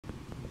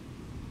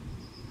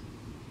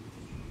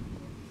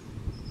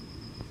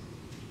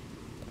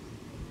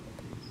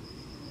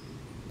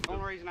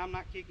reason I'm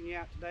not kicking you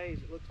out today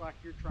is it looks like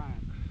you're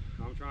trying.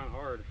 I'm trying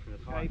hard.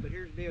 It's okay, hot. but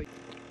here's the deal.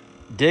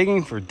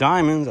 Digging for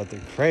diamonds at the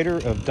crater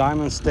of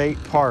Diamond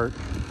State Park.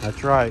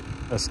 That's right,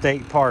 a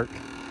state park.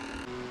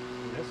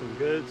 That's some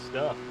good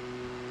stuff.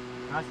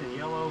 Nice and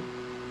yellow.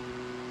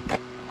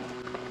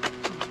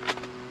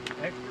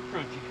 Extra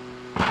crunchy.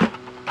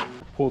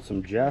 Pulled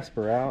some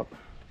jasper out.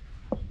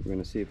 We're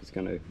gonna see if it's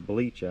gonna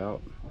bleach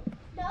out.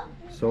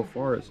 So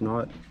far it's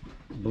not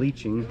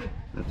bleaching.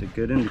 That's a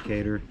good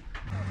indicator.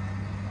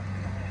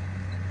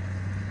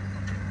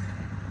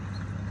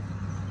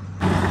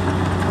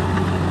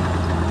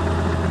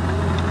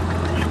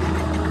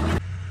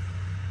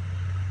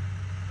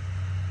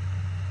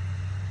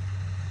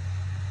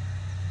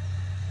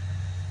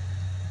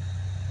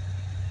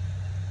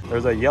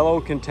 There's a yellow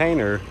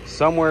container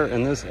somewhere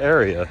in this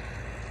area.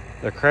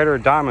 The Crater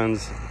of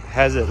Diamonds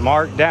has it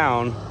marked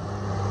down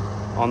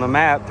on the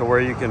map to where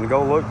you can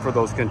go look for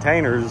those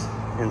containers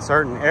in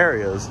certain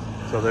areas.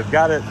 So they've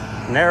got it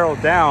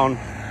narrowed down.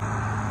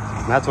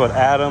 And that's what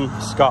Adam,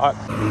 Scott,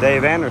 and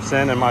Dave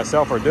Anderson and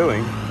myself are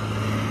doing.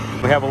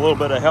 We have a little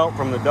bit of help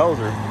from the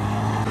dozer.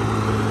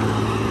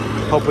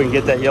 Hope we can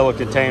get that yellow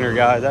container,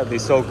 guys. That'd be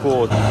so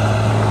cool.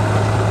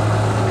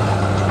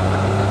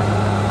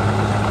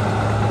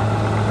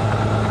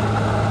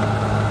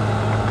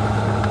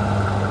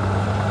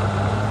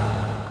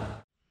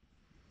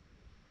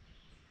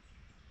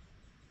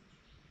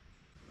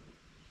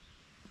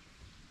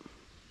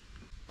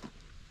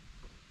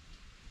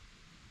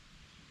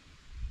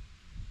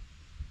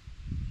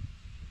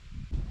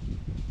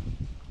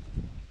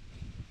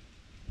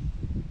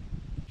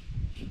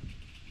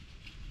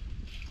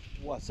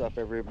 What's up,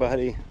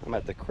 everybody? I'm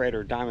at the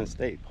Crater Diamond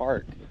State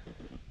Park.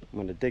 I'm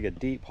going to dig a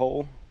deep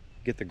hole,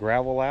 get the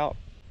gravel out,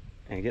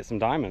 and get some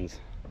diamonds.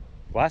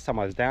 Last time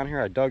I was down here,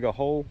 I dug a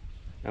hole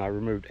and I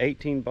removed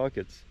 18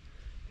 buckets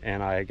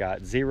and I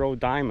got 0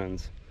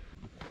 diamonds.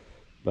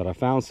 But I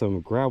found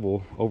some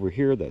gravel over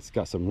here that's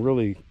got some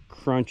really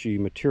crunchy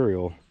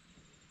material,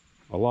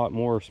 a lot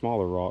more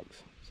smaller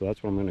rocks. So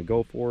that's what I'm going to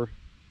go for,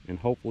 and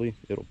hopefully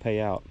it'll pay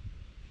out.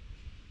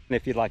 And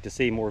if you'd like to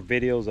see more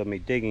videos of me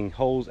digging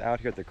holes out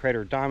here at the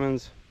Crater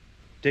Diamonds,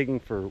 digging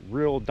for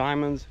real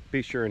diamonds,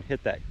 be sure and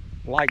hit that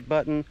like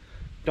button.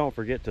 Don't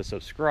forget to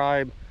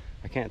subscribe.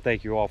 I can't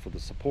thank you all for the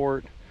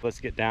support. Let's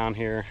get down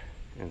here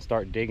and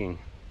start digging.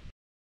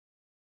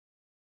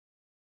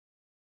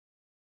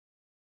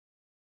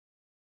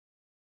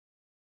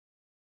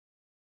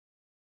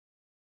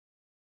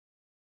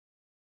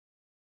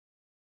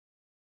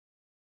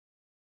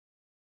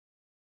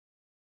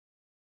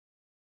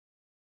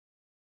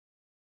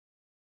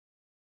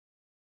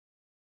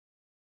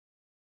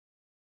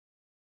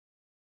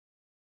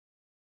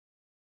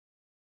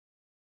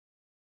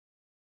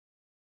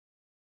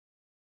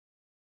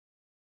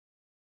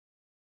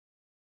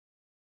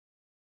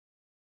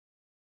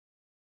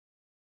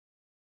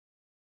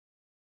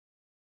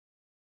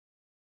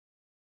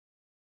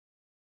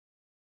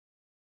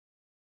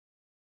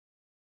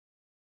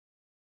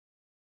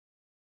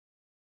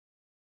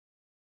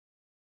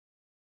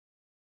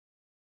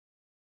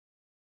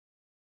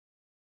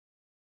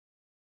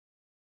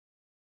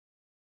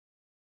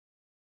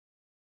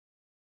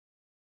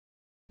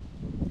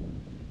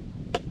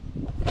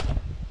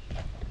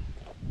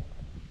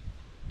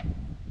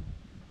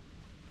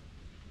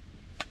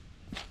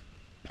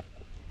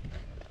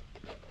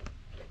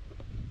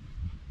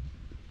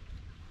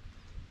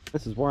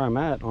 This is where I'm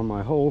at on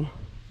my hole.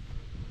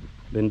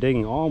 Been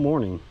digging all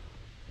morning.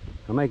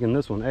 I'm making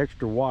this one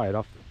extra wide.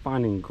 I'm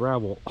finding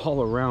gravel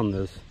all around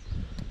this,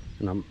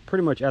 and I'm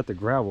pretty much at the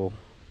gravel.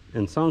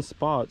 In some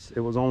spots it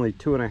was only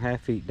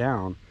 2.5 feet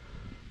down.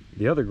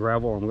 The other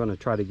gravel I'm going to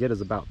try to get is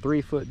about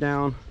 3 foot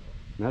down,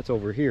 and that's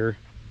over here.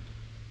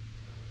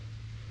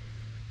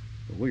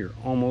 But we are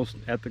almost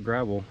at the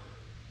gravel,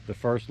 the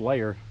first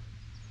layer.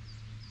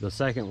 The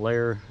second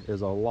layer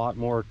is a lot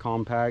more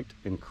compact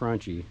and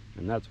crunchy,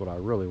 and that's what I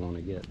really want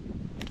to get.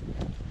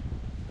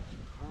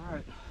 All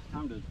right,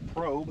 time to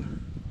probe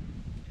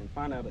and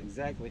find out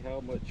exactly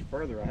how much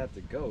further I have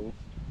to go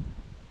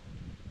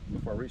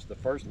before I reach the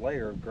first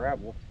layer of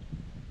gravel.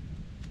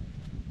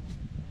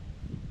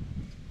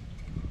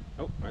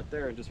 Oh, right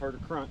there, I just heard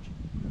a crunch.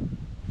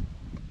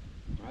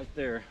 Right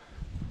there.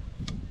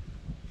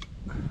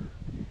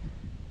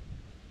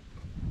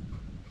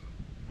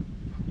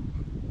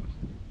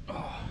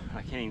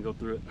 I can't even go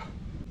through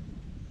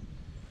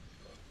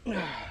it.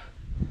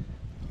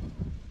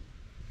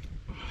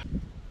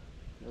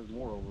 There's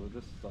more over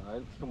this side.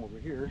 Let's come over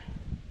here.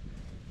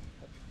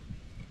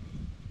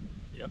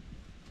 Yep.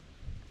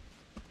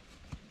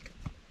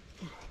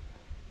 I don't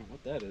know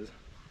what that is.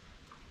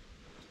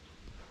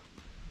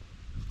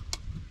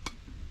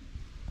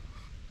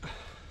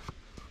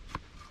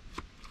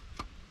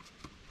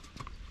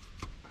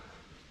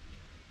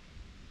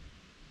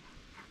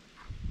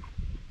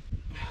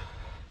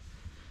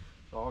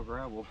 It's all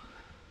gravel.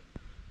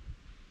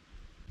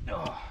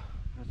 Oh,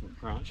 that's some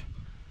crunch.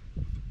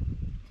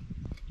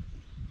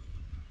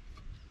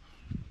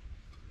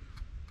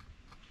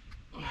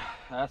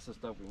 That's the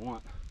stuff we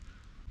want.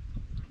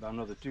 About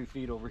another 2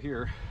 feet over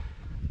here.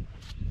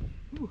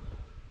 Whew.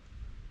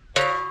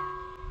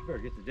 Better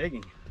get to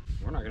digging.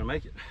 We're not gonna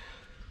make it.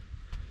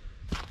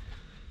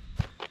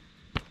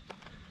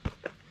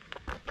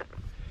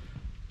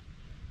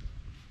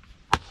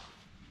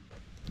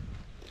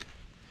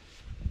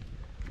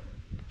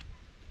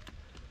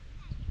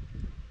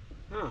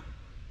 Huh.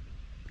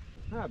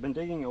 I've been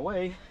digging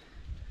away.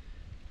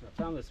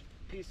 I found this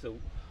piece of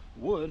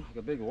wood, like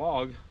a big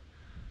log.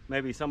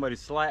 Maybe somebody's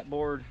slat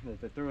board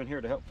that they threw in here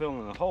to help fill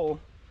in the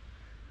hole.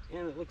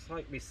 And it looks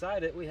like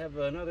beside it we have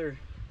another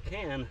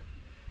can,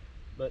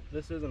 but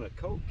this isn't a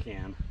Coke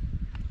can.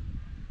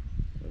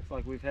 Looks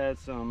like we've had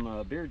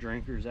some beer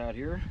drinkers out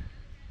here.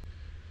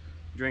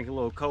 Drink a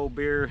little cold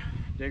beer,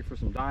 dig for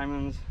some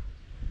diamonds.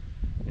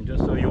 And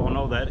just so you all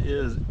know, that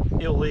is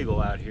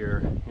illegal out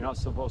here. You're not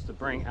supposed to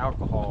bring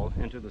alcohol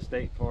into the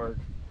state park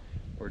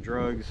or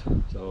drugs,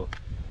 so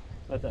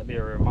let that be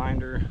a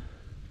reminder.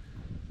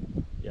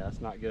 Yeah,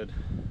 it's not good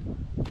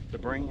to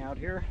bring out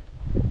here.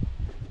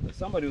 But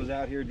somebody was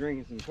out here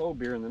drinking some cold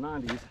beer in the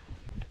 90s,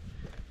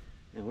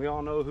 and we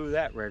all know who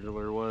that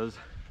regular was.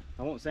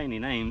 I won't say any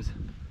names,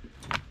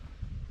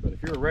 but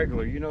if you're a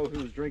regular, you know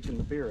who's drinking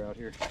the beer out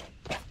here.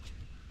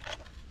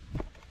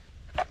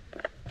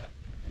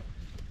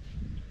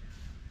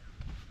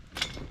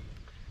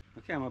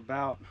 Okay, I'm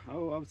about, I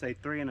would say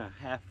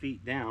 3.5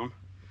 feet down.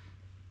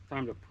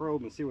 Time to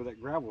probe and see where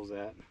that gravel's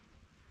at.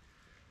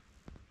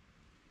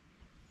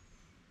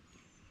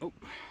 Oh,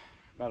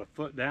 about a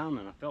foot down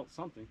and I felt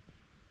something.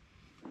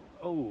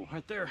 Oh,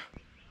 right there.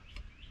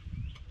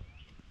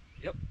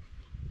 Yep.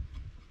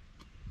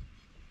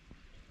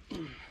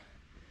 Come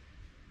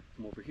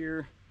over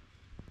here.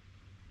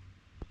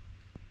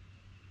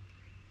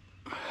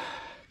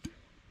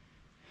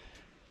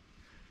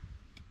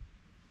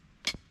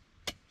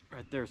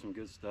 Right there, some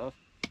good stuff.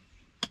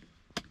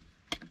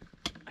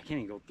 I can't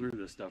even go through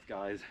this stuff,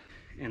 guys.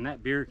 And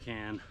that beer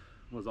can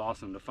was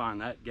awesome to find.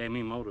 That gave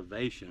me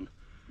motivation.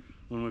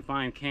 When we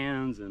find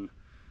cans, and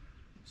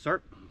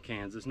certain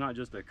cans, it's not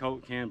just a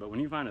Coke can, but when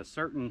you find a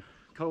certain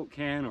Coke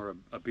can or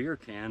a beer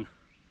can,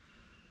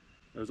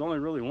 there's only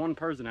really one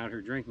person out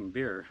here drinking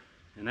beer,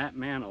 and that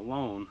man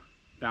alone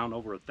found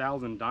over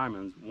 1,000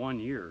 diamonds 1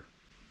 year.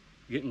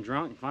 Getting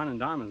drunk and finding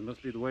diamonds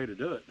must be the way to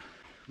do it.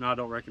 No, I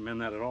don't recommend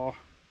that at all.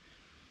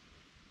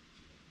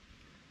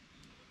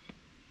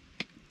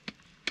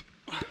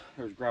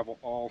 There's gravel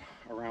all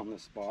around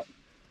this spot.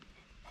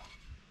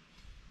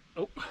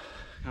 Oh,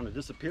 kind of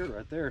disappeared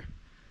right there.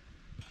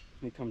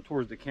 Let me come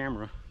towards the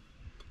camera.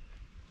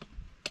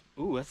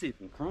 Ooh, that's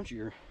even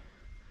crunchier.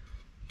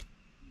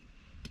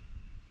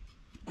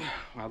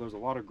 Wow, there's a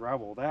lot of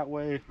gravel that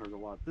way. There's a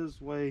lot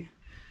this way.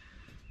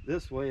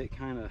 This way it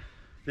kind of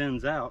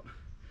thins out.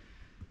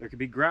 There could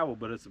be gravel,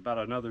 but it's about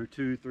another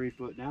 2-3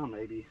 foot down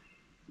maybe,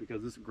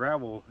 because this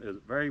gravel is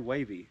very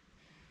wavy.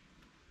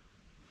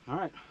 All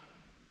right.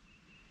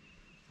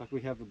 Looks like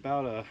we have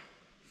about 1.5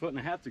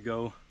 foot to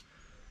go,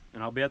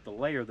 and I'll be at the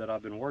layer that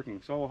I've been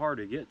working so hard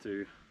to get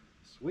to.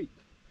 Sweet.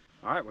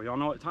 All right, well, y'all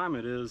know what time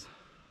it is.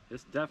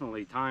 It's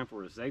definitely time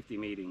for a safety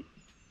meeting.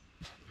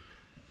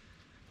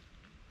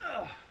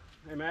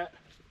 Hey, Matt.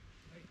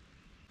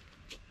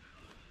 Hey.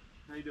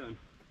 How you doing?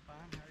 Fine,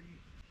 how are you?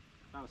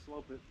 Trying to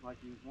slope it like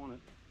you want it.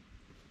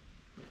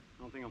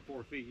 I don't think I'm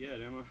 4 feet yet,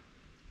 am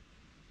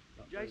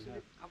I?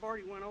 Jason, I've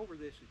already went over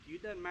this with you.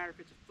 It doesn't matter if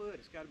it's a foot,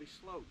 it's got to be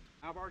sloped.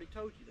 I've already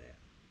told you that.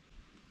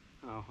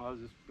 Oh, I was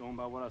just going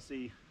by what I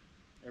see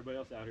everybody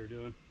else out here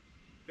doing.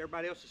 If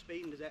everybody else is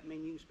speeding, does that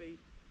mean you can speed?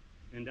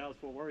 In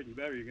Dallas-Fort Worth, you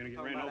better. You're going to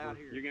get ran over.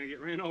 You're going to get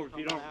ran over if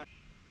you don't.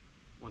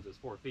 Once it's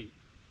 4 feet.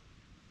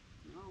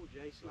 No,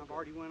 Jason, okay. I've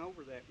already went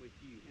over that with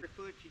you. Every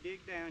foot you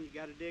dig down, you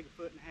got to dig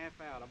 1.5 feet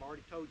out. I've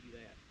already told you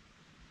that.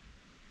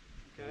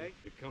 Okay?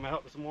 You come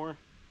out some more?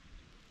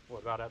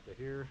 What, about up to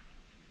here?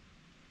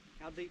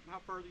 How deep, how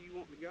further you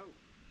want to go?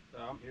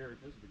 I'm here.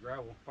 This is the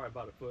gravel. Probably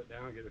about a foot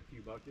down. Get a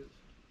few buckets.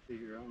 See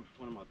here, I'm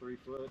one of my 3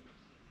 foot.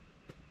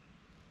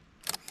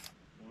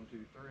 1, 2,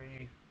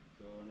 3.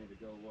 So I need to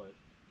go what?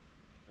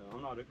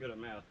 I'm not good at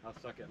math. I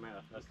suck at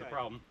math. That's okay. The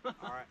problem. All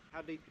right.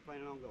 How deep you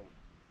planning on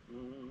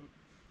going?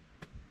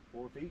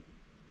 4 feet.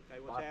 Okay.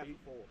 What's half of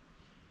 4?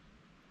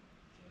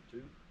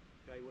 2.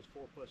 Okay. What's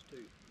 4 plus 2?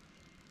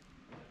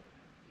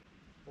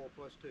 4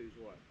 plus 2 is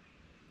what?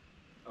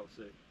 Oh, 6.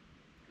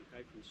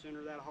 Okay. From the center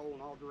of that hole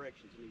in all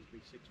directions, it needs to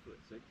be 6 foot.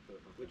 6 foot.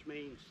 Okay. Which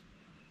means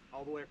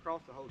all the way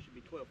across the hole should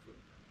be 12 foot.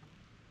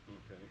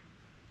 Okay.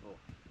 Oh.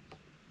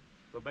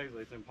 So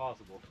basically, it's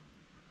impossible.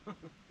 What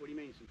do you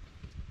mean?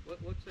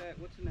 What's that?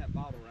 What's in that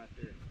bottle right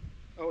there?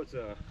 Oh, it's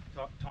a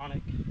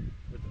tonic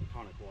with the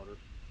tonic water.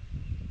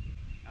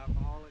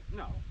 Alcoholic?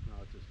 No,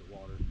 it's just a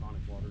water,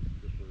 tonic water,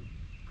 just for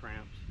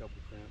cramps, couple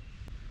cramps.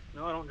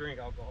 No, I don't drink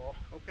alcohol.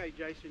 Okay,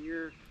 Jason,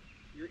 you're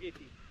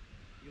iffy.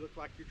 You look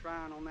like you're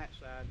trying on that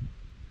side.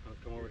 I'll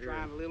come over here. You're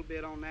trying a little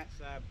bit on that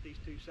side, but these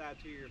 2 sides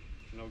here,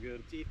 no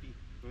good. It's iffy.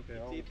 Okay,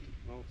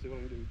 I'll see what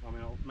I can do. I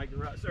mean, I'll make it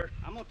right, sir.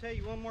 I'm going to tell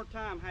you one more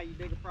time how you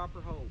dig a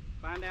proper hole.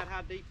 Find out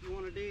how deep you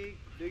want to dig,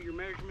 do your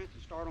measurements,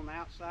 and start on the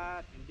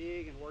outside and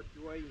dig and work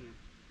your way in.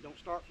 Don't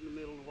start from the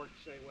middle and work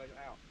your way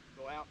out.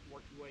 Go out and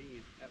work your way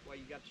in. That way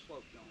you got the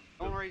slope going.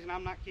 The only reason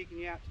I'm not kicking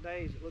you out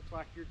today is it looks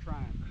like you're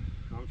trying.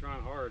 I'm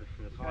trying hard.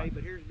 It's Okay, hot.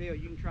 but here's the deal.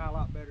 You can try a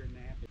lot better than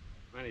that.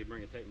 I need to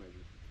bring a tape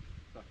measure.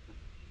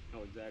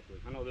 Oh, exactly.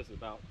 I know this is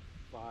about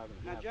 5.5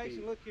 feet. Now,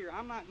 Jason, look here.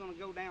 I'm not going to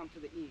go down to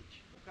the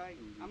inch, okay?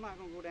 I'm not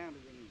going to go down to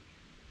the inch.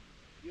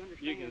 You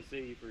understand? You can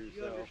see for yourself.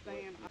 You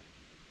understand?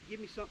 Give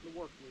me something to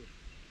work with.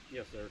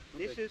 Yes, sir.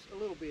 This is a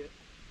little bit.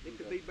 It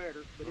could be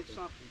better, but it's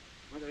something.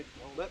 Okay.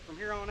 But from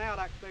here on out,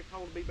 I expect the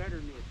hole to be better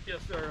than this.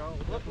 Yes, sir.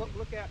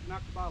 Look out and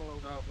knock the bottle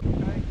over. Oh.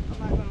 Okay?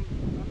 I'm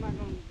not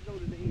gonna go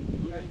to the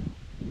end. Okay?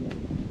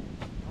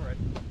 All right.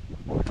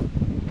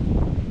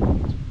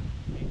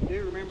 You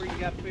do remember you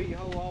got to fill your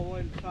hole all the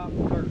way to the top of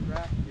the dirt,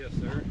 right? Yes,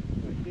 sir.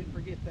 You didn't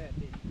forget that,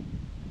 did you?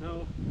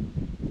 No.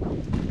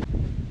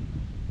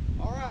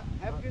 All right.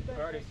 Have a good day.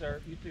 All righty,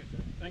 sir. You too, sir.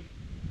 Thank you.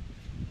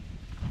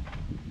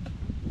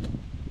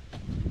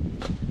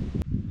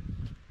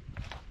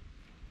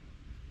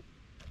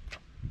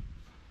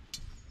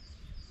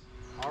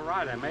 All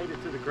right, I made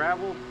it to the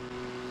gravel.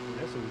 And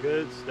there's some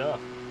good stuff.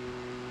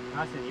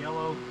 Nice and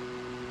yellow.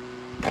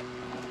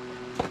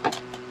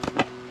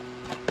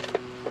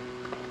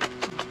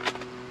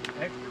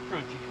 Extra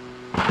crunchy.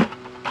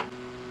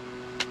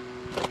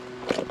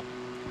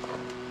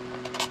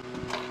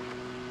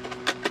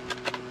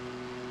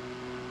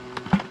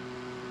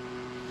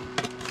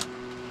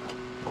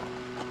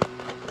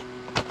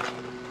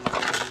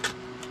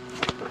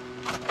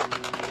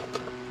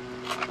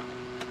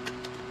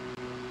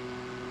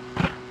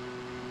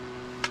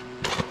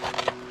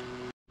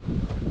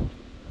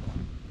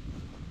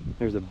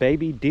 There's a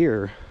baby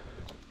deer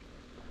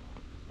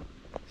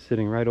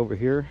sitting right over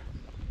here.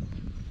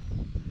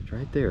 It's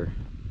right there.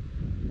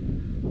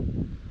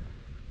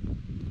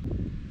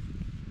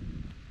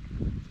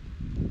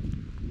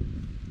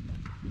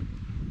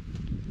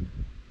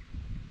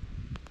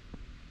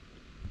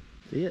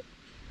 See it?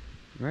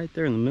 Right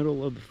there in the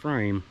middle of the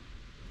frame.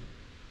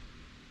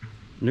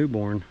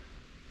 Newborn.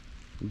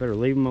 You better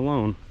leave him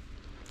alone.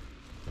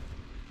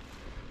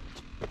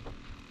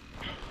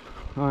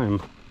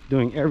 I'm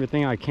doing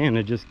everything I can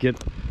to just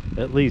get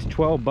at least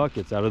 12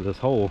 buckets out of this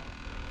hole.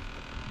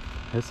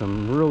 It's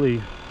some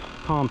really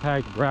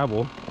compact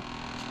gravel.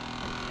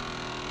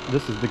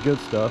 This is the good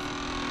stuff.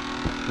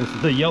 This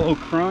is the yellow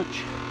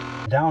crunch.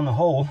 Down the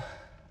hole,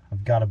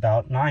 I've got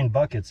about 9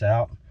 buckets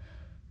out,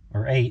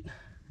 or 8,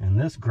 and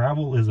this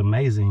gravel is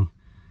amazing.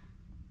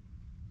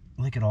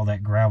 Look at all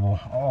that gravel.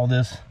 All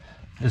this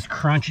is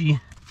crunchy,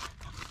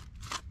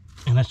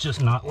 and it's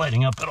just not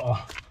letting up at all.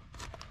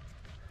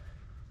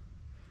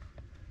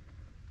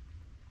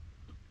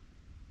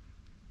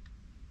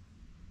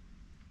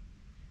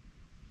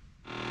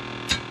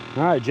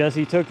 All right,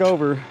 Jesse took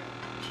over.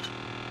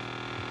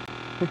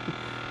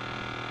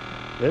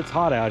 It's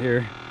hot out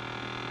here.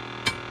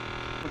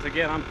 Once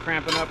again, I'm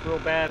cramping up real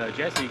bad.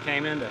 Jesse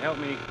came in to help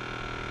me.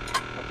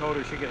 I told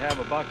her she could have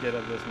a bucket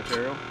of this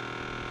material.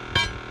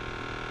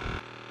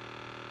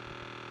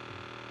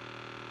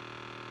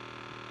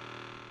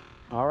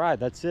 All right,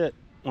 that's it.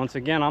 Once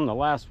again, I'm the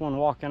last one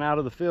walking out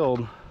of the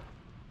field.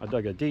 I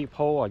dug a deep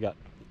hole. I got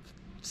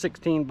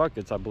 16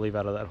 buckets, I believe,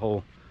 out of that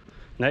hole.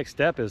 Next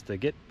step is to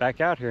get back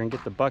out here and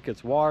get the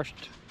buckets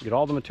washed, get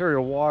all the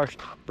material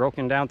washed,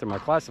 broken down through my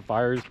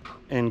classifiers,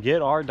 and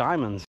get our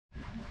diamonds.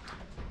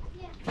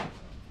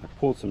 I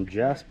pulled some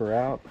jasper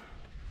out.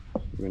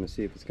 We're gonna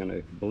see if it's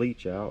gonna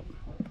bleach out.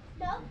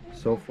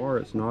 So far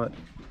it's not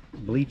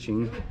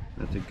bleaching.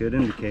 That's a good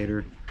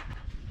indicator.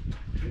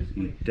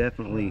 You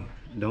definitely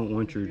don't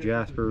want your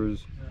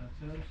jaspers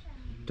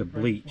to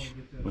bleach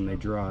when they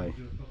dry,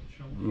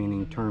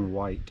 meaning turn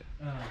white.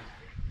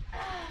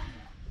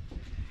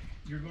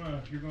 You're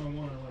gonna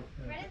want to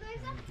like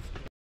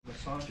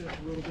massage it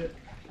a little bit.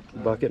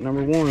 Bucket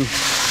number 1.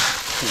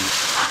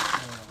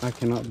 I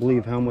cannot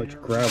believe how much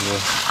gravel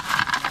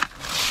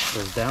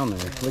is down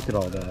there. Look at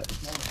all that.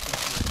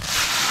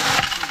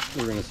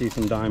 We're gonna see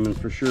some diamonds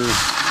for sure.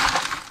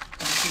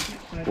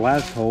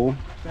 Last hole,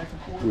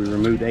 we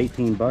removed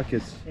 18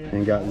 buckets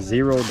and got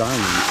 0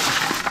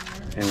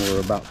 diamonds. And we're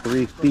about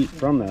 3 feet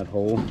from that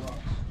hole,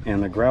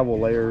 and the gravel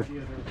layer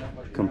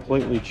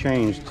completely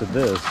changed to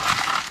this.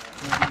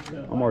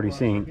 I'm already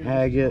seeing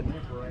agate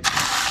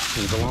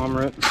and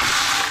conglomerate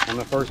on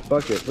the first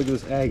bucket. Look at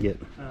this agate.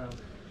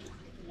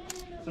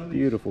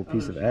 Beautiful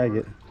piece of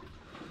agate.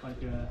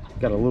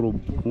 Got a little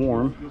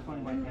warm,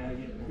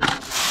 but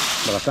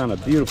I found a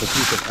beautiful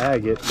piece of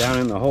agate down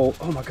in the hole.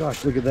 Oh my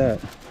gosh, look at that.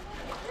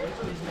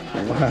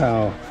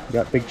 Wow,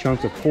 got big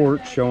chunks of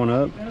quartz showing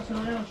up.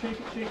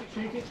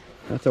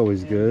 That's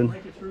always good.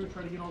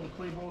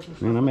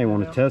 Man, I may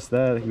want to test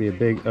that. It could be a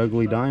big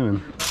ugly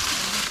diamond.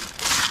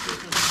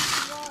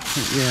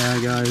 Yeah,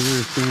 guys,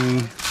 we're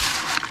seeing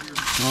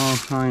all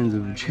kinds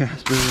of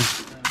jasper,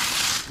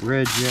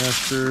 red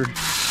jasper.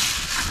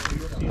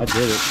 I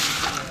did it.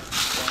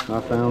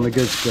 I found the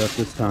good stuff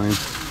this time.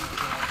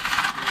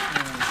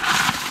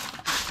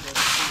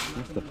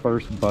 That's the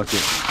first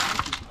bucket.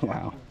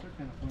 Wow.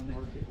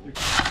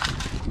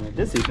 I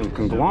did see some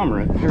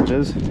conglomerate. Here it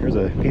is. Here's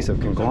a piece of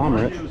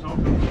conglomerate.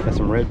 Got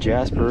some red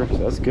jasper, so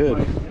that's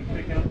good.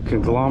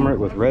 Conglomerate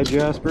with red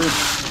jasper.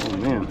 Oh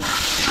man. Look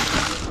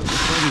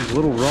at all these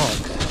little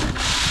rocks.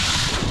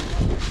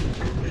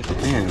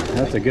 Man,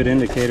 that's a good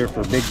indicator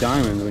for big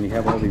diamonds when you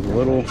have all these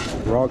little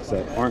rocks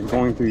that aren't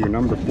going through your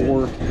number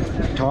 4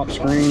 top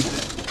screen.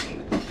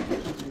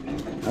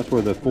 That's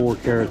where the 4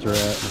 carats are at,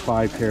 the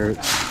 5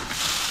 carats.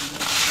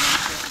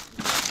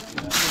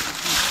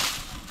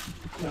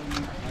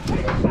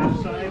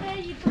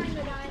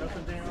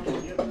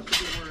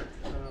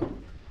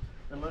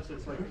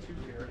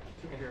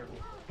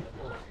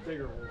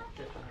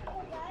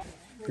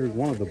 Here's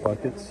one of the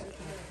buckets,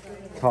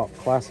 top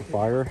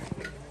classifier,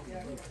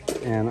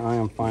 and I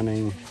am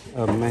finding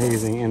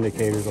amazing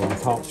indicators on the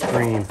top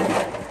screen.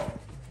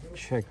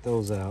 Check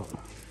those out.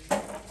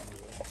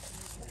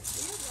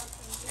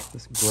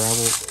 This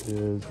gravel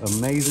is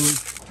amazing.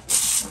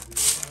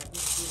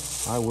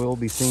 I will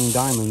be seeing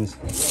diamonds,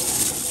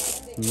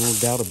 no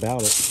doubt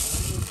about it.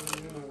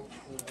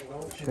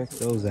 Check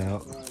those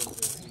out.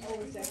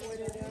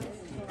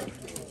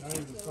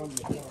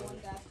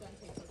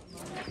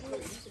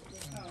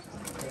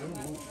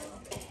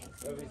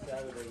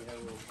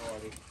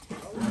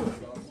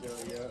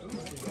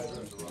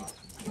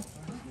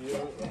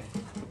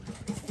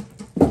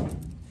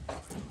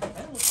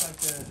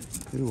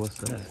 Ooh, what's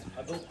that?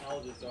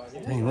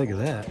 Dang, look at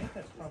that.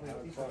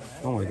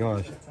 Oh my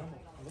gosh.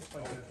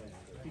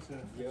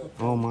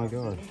 Oh my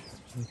gosh.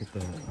 Look at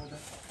that.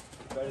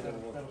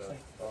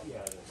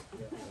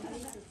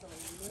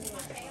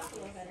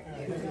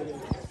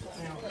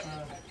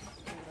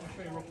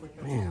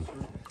 Man.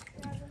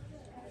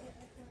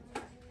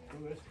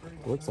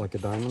 Looks like a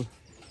diamond.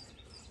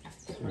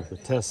 I have to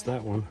test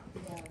that one.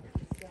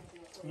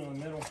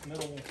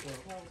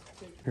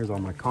 Here's all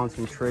my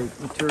concentrate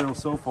material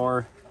so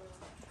far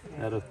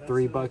out of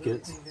 3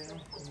 buckets.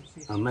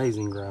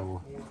 Amazing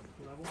gravel.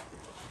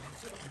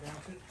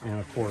 And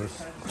of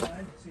course,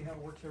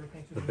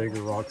 the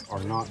bigger rocks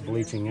are not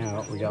bleaching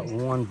out. We got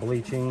 1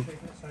 bleaching.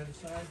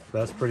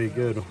 That's pretty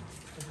good.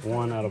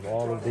 1 out of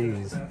all of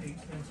these.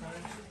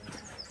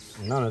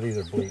 None of these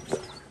are bleached.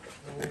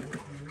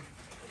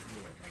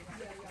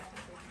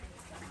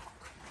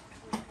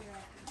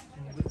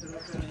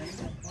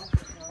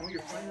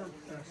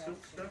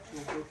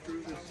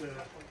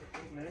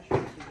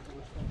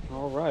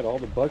 All right, all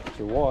the buckets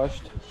are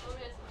washed.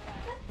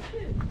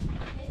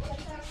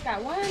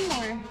 Got one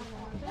more.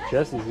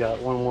 Jesse's got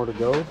 1 more to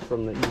go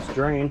from the east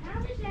drain.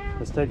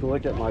 Let's take a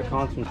look at my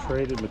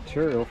concentrated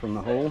material from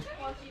the hole.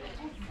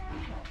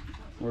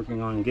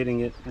 Working on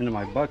getting it into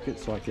my bucket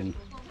so I can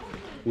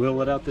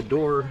wheel it out the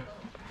door,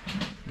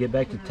 get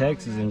back to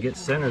Texas and get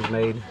centers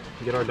made,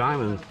 get our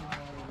diamonds.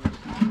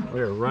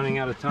 We are running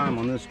out of time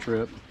on this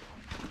trip.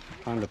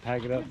 Time to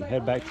pack it up and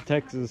head back to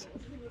Texas.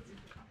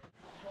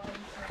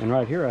 And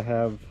right here I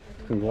have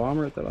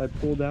conglomerate that I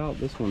pulled out.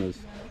 This one is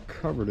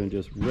covered in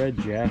just red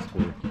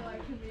jasper.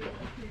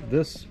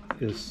 This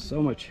is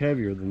so much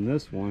heavier than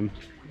this one,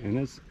 and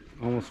it's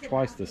almost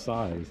twice the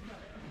size.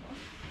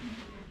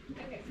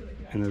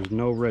 And there's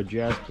no red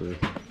jasper.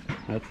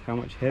 That's how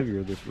much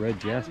heavier this red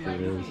jasper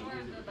is.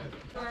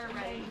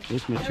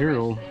 This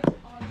material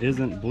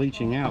isn't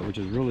bleaching out, which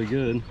is really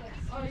good.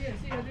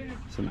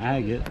 Some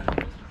agate.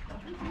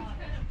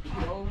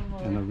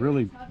 And a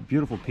really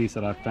beautiful piece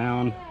that I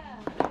found.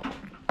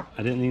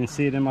 I didn't even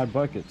see it in my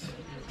buckets.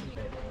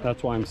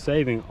 That's why I'm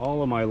saving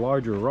all of my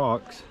larger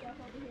rocks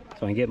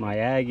so I can get my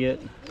agate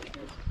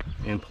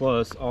and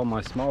plus all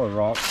my smaller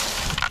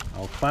rocks.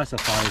 I'll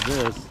classify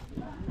this.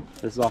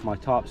 This is off my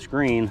top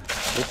screen.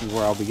 This is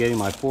where I'll be getting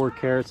my 4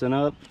 carats and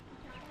up.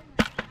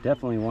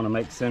 Definitely want to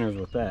make centers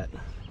with that.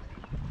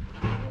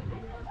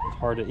 It's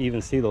hard to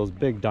even see those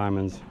big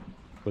diamonds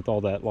with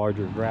all that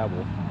larger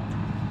gravel.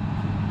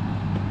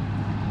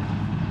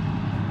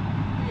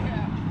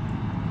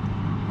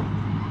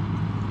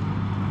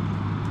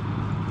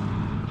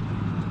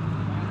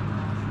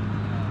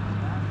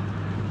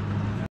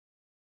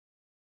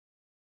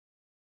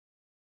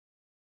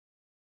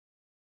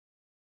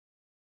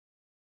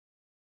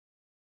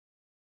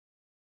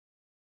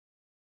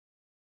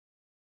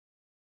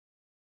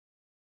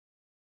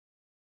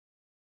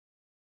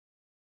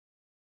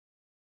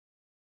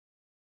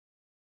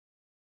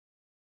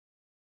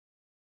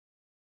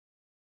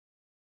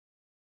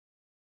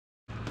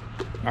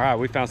 All right,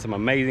 we found some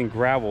amazing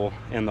gravel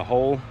in the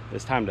hole.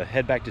 It's time to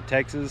head back to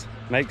Texas,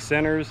 make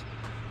centers,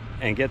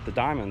 and get the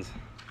diamonds.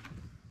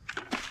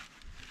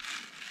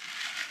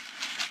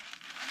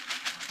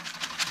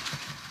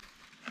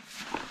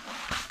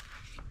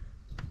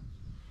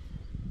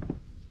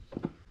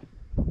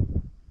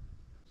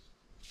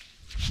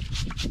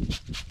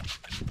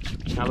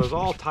 Now there's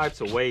all types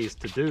of ways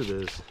to do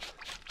this.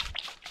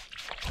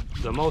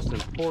 The most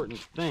important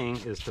thing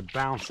is to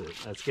bounce it.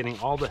 That's getting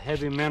all the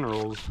heavy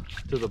minerals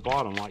to the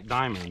bottom like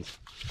diamonds.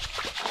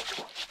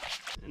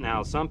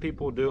 Now some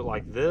people do it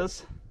like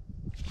this,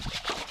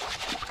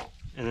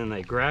 and then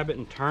they grab it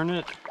and turn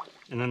it,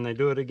 and then they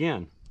do it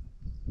again.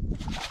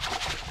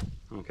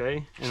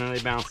 okay? And then they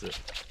bounce it.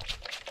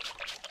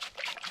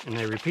 And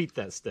they repeat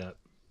that step.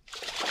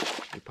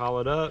 You pile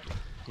it up,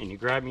 and you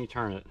grab and you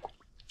turn it.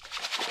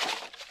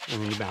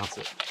 And then you bounce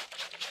it.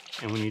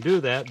 And when you do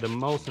that, the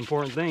most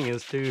important thing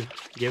is to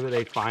give it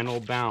a final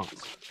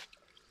bounce.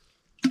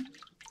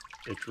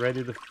 It's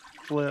ready to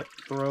flip,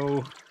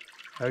 throw,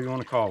 however you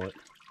want to call it.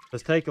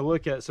 Let's take a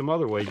look at some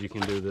other ways you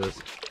can do this.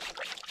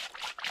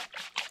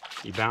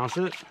 You bounce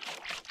it,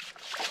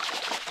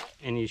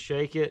 and you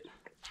shake it,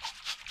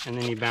 and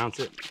then you bounce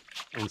it,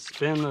 and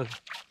spin the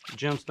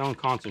gemstone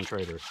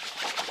concentrator.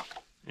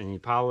 And you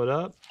pile it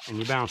up, and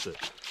you bounce it,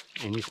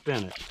 and you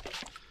spin it.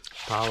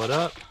 Pile it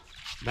up,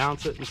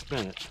 bounce it, and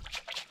spin it.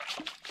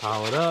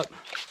 Pile it up,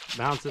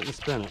 bounce it, and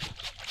spin it.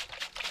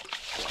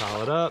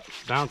 Pile it up,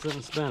 bounce it,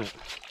 and spin it.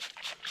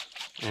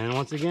 And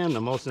once again,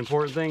 the most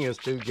important thing is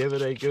to give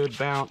it a good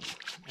bounce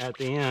at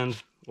the end,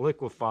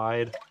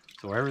 liquefied,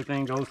 so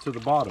everything goes to the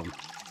bottom.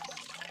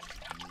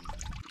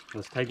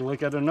 Let's take a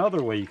look at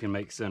another way you can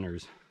make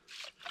centers.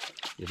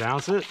 You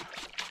bounce it,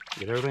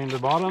 get everything to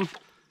the bottom,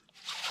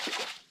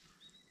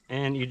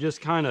 and you just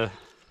kind of,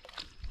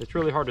 it's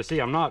really hard to see,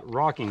 I'm not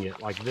rocking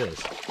it like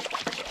this,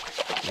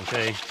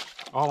 okay?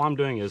 All I'm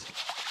doing is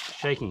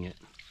shaking it.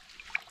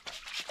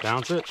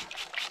 Bounce it,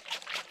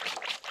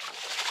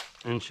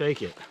 and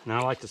shake it. Now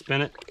I like to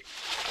spin it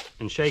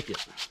and shake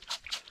it,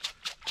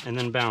 and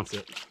then bounce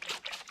it.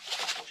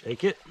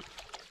 Shake it,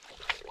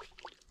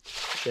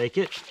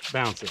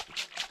 bounce it.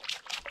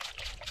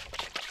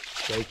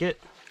 Shake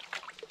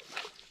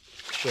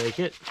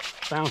it,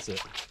 bounce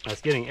it.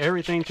 That's getting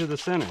everything to the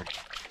center.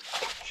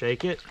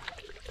 Shake it,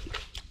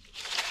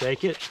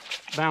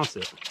 bounce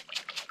it.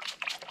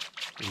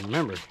 And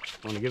remember, you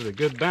want to give it a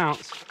good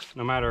bounce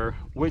no matter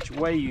which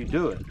way you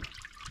do it.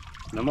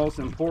 The most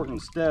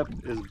important step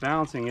is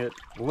bouncing it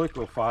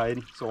liquefied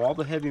so all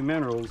the heavy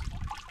minerals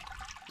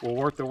will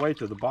work their way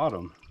to the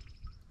bottom.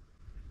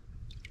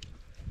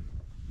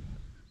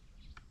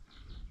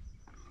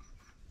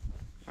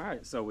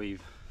 Alright, so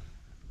we've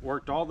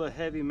worked all the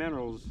heavy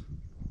minerals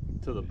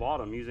to the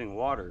bottom using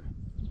water.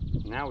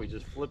 Now we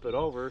just flip it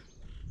over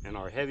and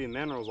our heavy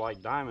minerals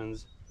like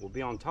diamonds will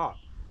be on top.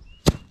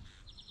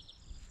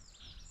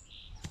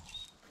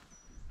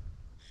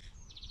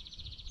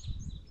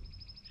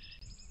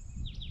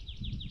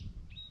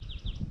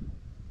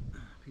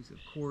 Piece of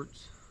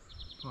quartz,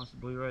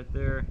 possibly right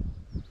there.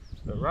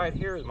 But right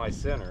here is my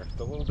center.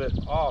 It's a little bit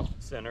off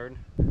centered.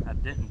 I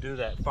didn't do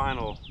that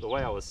final, the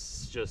way I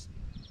was just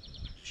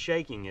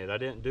shaking it, I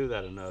didn't do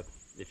that enough.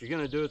 If you're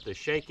going to do it the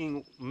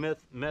shaking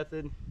method,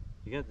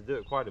 you're going to have to do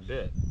it quite a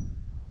bit.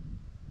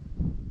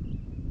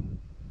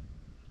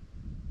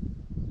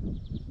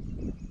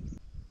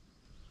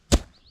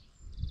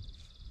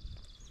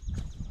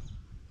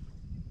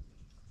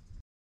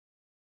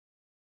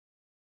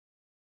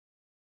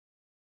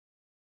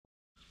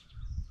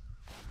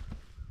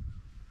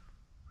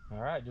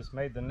 Alright, just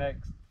made the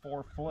next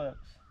 4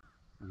 flips.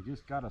 We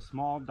just got a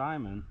small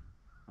diamond.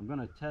 I'm going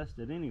to test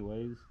it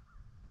anyways,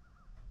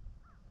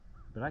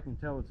 but I can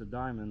tell it's a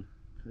diamond.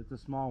 It's a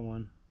small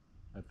one,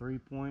 a 3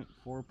 point,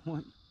 4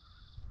 point.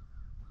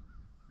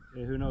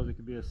 Who knows, it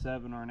could be a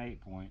 7 or an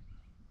 8 point.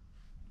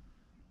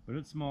 But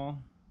it's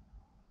small.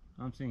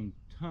 I'm seeing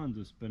tons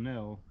of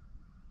spinel.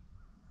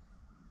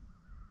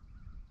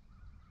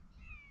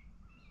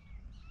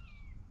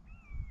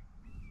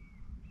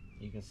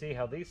 You can see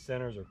how these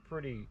centers are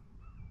pretty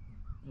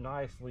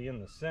nicely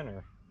in the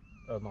center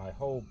of my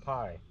whole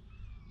pie.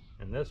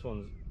 And this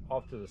one's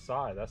off to the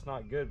side. That's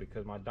not good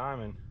because my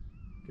diamond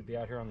could be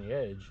out here on the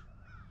edge.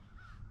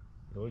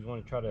 You always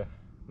want to try to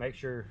make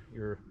sure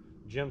your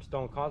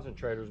gemstone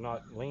concentrator is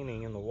not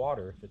leaning in the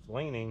water. If it's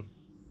leaning,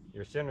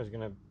 your center is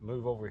going to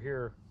move over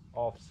here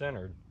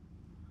off-centered,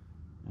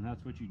 and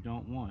that's what you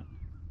don't want.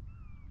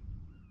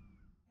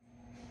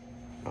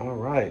 All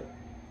right,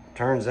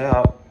 turns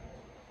out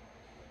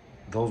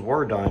those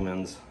were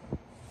diamonds.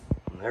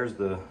 And there's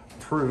the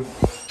proof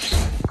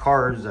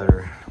cards that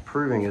are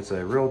proving it's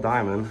a real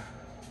diamond,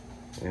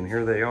 and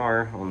here they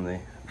are on the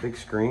big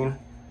screen.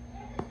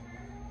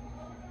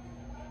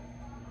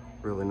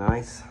 Really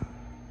nice.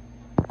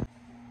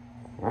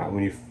 All right,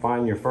 when you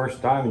find your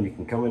first diamond, you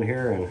can come in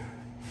here and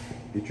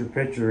get your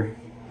picture.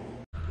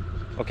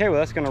 Okay, well,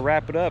 that's going to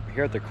wrap it up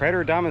here at the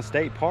Crater Diamond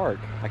State Park.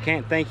 I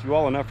can't thank you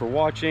all enough for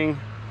watching.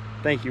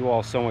 Thank you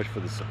all so much for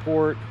the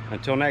support.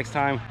 Until next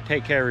time,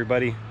 take care,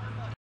 everybody.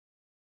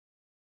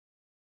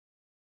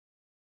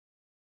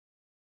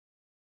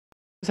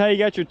 This is how you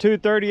got your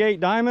 238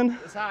 diamond?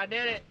 That's how I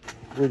did it.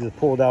 We just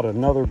pulled out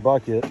another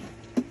bucket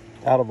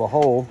out of a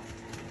hole.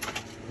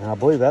 And I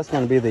believe that's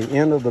going to be the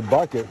end of the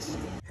buckets.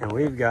 And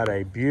we've got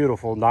a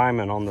beautiful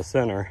diamond on the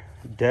center.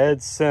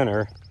 Dead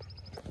center.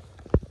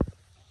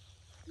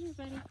 Here,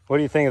 buddy. What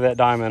do you think of that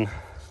diamond?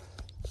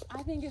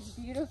 I think it's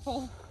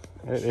beautiful.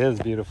 It is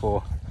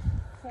beautiful.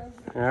 So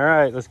All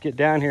right, let's get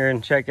down here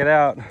and check it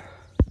out.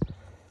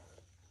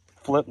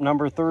 Flip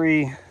number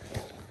 3.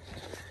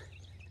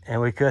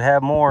 And we could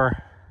have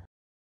more.